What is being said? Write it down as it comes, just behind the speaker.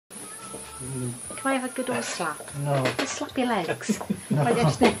Can I have a good old slap? No. Just slap your legs. No. Like,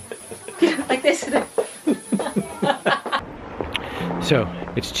 like this. So,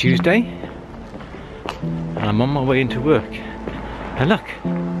 it's Tuesday, and I'm on my way into work. And look,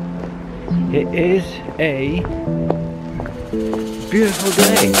 it is a beautiful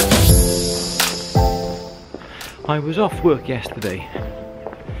day. I was off work yesterday,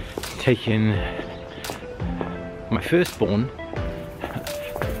 taking my firstborn,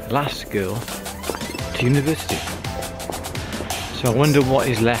 last girl, to university. So I wonder what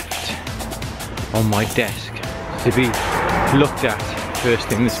is left on my desk to be looked at first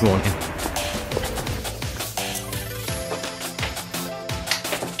thing this morning.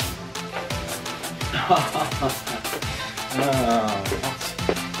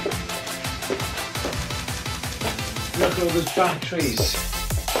 Look at all those batteries.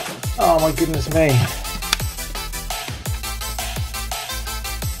 Oh my goodness me.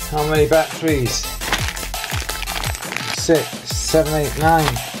 How many batteries? 6, 7, 8,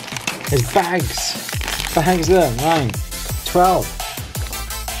 9. There's bags. Bags there, 9, 12.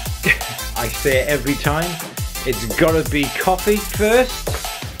 I say it every time. It's gotta be coffee first,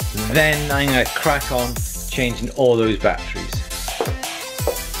 then I'm gonna crack on changing all those batteries.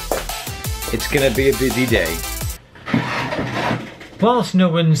 It's gonna be a busy day. Whilst no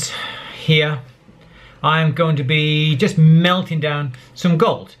one's here, I'm going to be just melting down some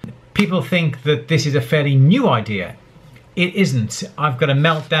gold. People think that this is a fairly new idea. It isn't. I've got to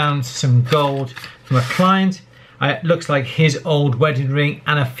melt down some gold from a client. It looks like his old wedding ring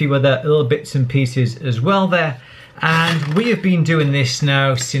and a few other little bits and pieces as well there. And we have been doing this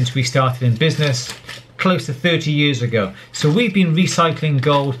now since we started in business close to 30 years ago. So we've been recycling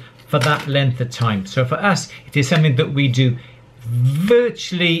gold for that length of time. So for us, it is something that we do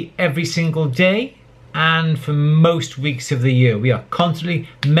virtually every single day. And for most weeks of the year, we are constantly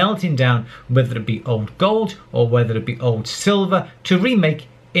melting down, whether it be old gold or whether it be old silver, to remake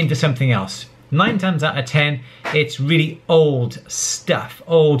into something else. 9 times out of 10, it's really old stuff.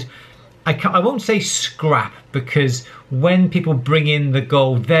 Old, I won't say scrap, because when people bring in the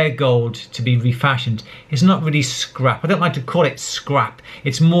gold, their gold, to be refashioned, it's not really scrap. I don't like to call it scrap.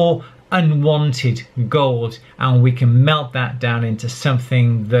 It's more unwanted gold, and we can melt that down into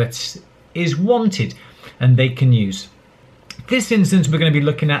something that is wanted and they can use. This instance, we're going to be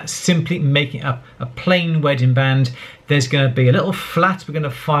looking at simply making up a plain wedding band. There's going to be a little flat we're going to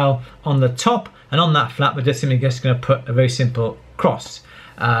file on the top, and on that flat we're just simply going to put a very simple cross.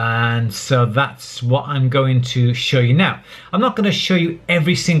 And so that's what I'm going to show you now. I'm not going to show you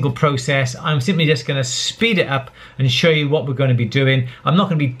every single process. I'm simply just going to speed it up and show you what we're going to be doing. I'm not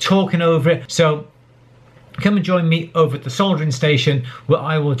going to be talking over it. So come and join me over at the soldering station, where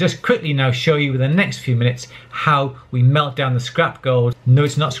I will just quickly now show you in the next few minutes how we melt down the scrap gold. No,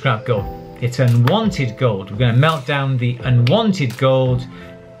 it's not scrap gold. It's unwanted gold. We're going to melt down the unwanted gold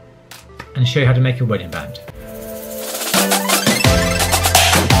and show you how to make a wedding band.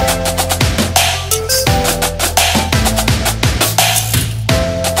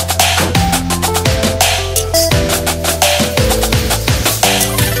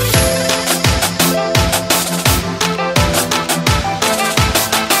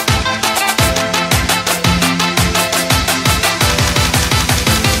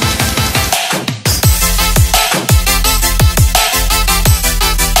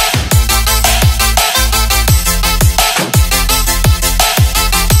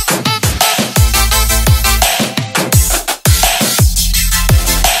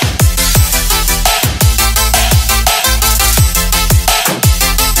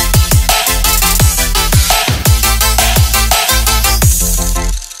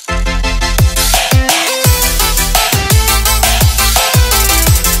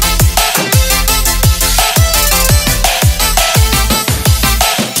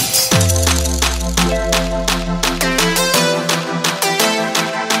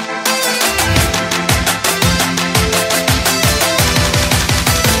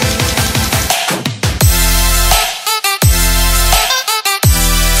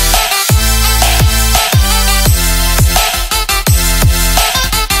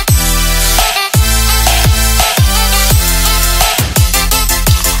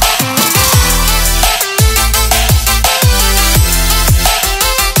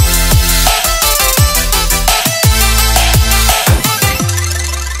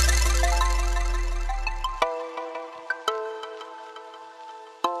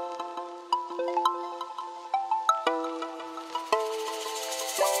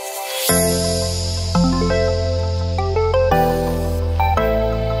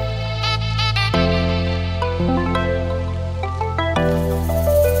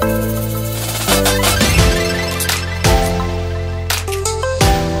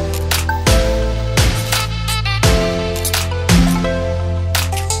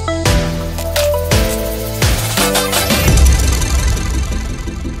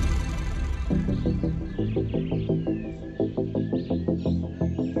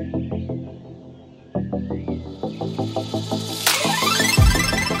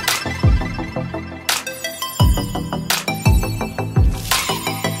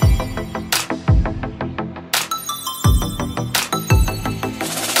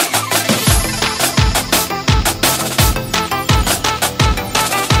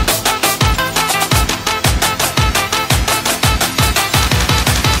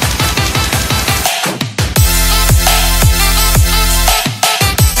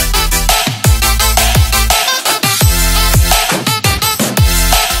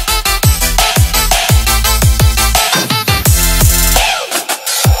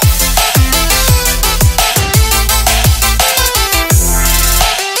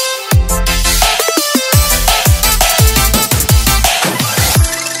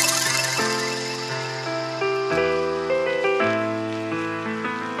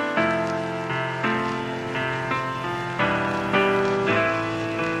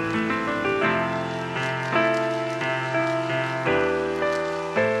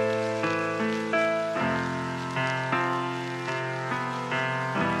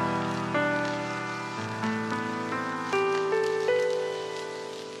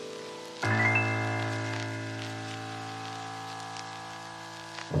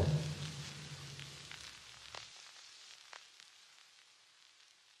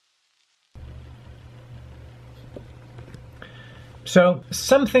 So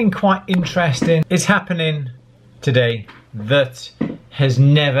something quite interesting is happening today that has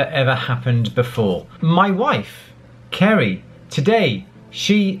never ever happened before. My wife, Kerry, today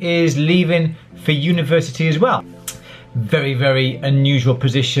she is leaving for university as well. Very, very unusual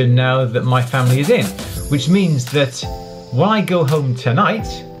position now that my family is in, which means that when I go home tonight,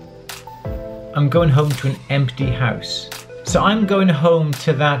 I'm going home to an empty house. So I'm going home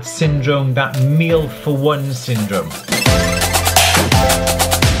to that syndrome, that meal for one syndrome.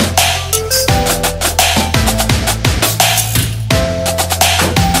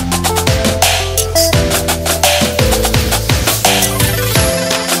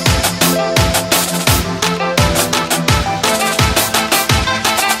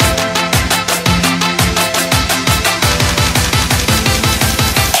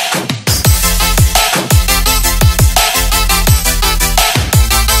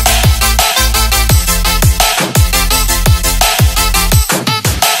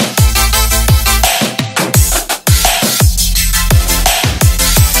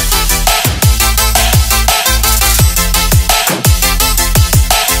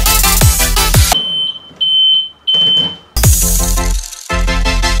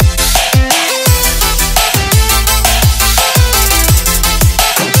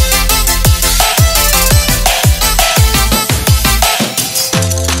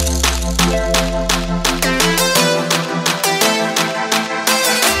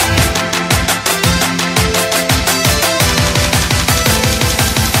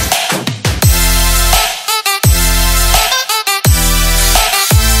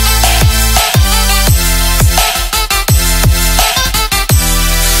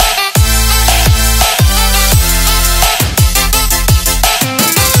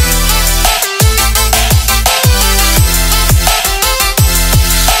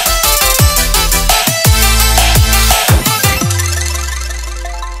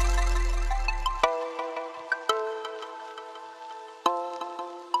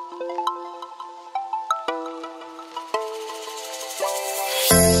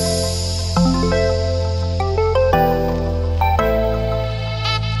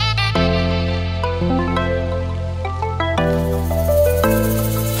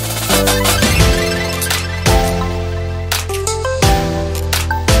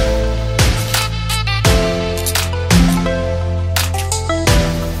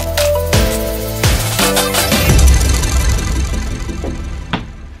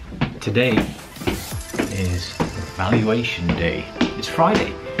 Today is valuation day. It's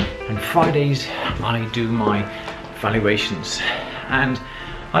Friday, and Fridays I do my valuations, and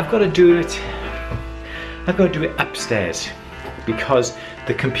I've got to do it upstairs because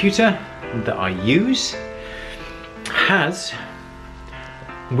the computer that I use has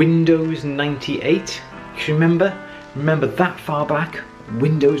Windows 98. Do you remember that far back?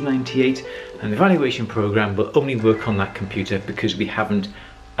 Windows 98, and the valuation program will only work on that computer because we haven't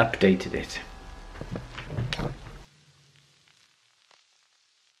updated it.